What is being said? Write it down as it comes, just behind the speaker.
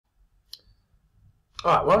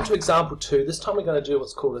Alright, we're on to example 2. This time we're going to do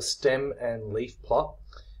what's called a stem and leaf plot,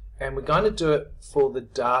 and we're going to do it for the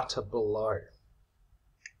data below.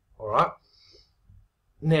 Alright,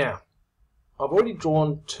 now I've already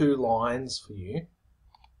drawn 2 lines for you,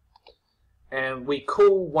 and we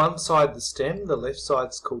call one side the stem, the left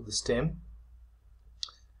side's called the stem,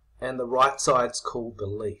 and the right side's called the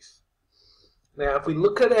leaf. Now if we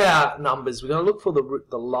look at our numbers, we're going to look for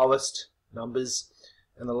the lowest numbers,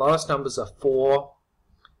 and the lowest numbers are 4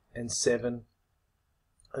 and 7,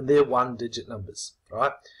 and they're 1-digit numbers,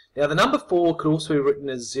 right? Now the number 4 could also be written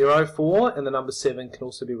as 04, and the number 7 can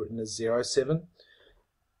also be written as 07.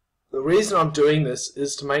 The reason I'm doing this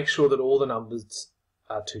is to make sure that all the numbers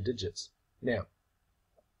are 2 digits. Now,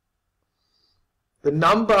 the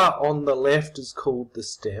number on the left is called the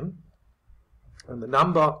stem, and the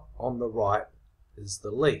number on the right is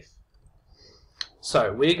the leaf.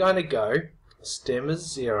 So we're going to go, stem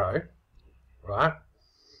is 0, right?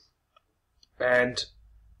 And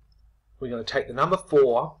we're going to take the number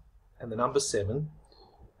 4 and the number 7,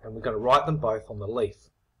 and we're going to write them both on the leaf.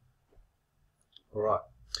 Alright,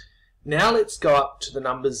 now let's go up to the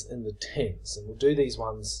numbers in the tens, and we'll do these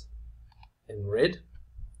ones in red.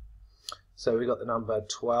 So we've got the number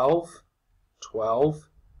 12, 12,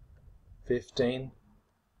 15,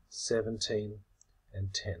 17,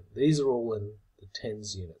 and 10. These are all in the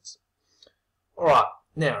tens units. Alright,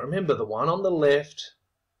 now remember the one on the left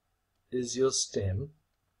is your stem,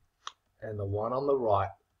 and the one on the right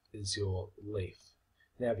is your leaf.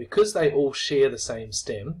 Now because they all share the same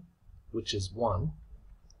stem, which is 1,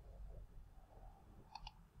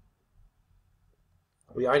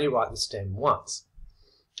 we only write the stem once.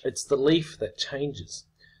 It's the leaf that changes.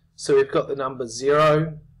 So we've got the number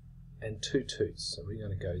 0 and 2 2s. So we're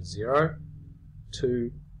going to go 0,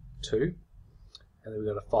 2, 2, and then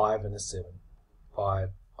we've got a 5 and a 7. 5,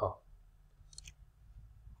 oh,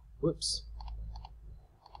 whoops,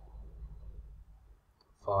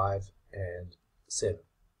 5 and 7.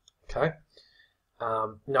 Okay.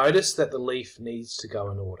 Notice that the leaf needs to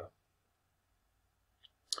go in order.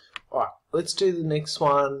 Alright, let's do the next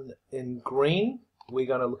one in green. We're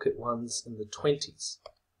going to look at ones in the 20s.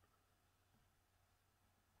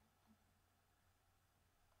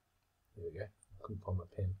 There we go. I couldn't find my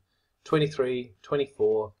pen. 23,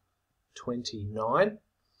 24, 29.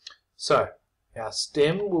 So our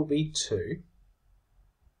stem will be 2,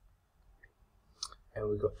 and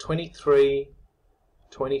we've got 23,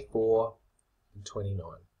 24, and 29.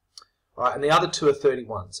 Alright, and the other 2 are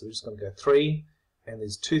 31, so we're just going to go 3, and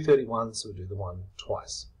there's 2 31s, so we'll do the 1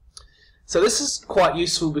 twice. So this is quite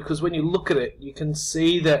useful because when you look at it, you can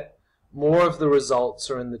see that more of the results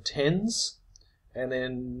are in the tens, and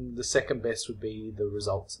then the second best would be the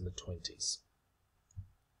results in the 20s.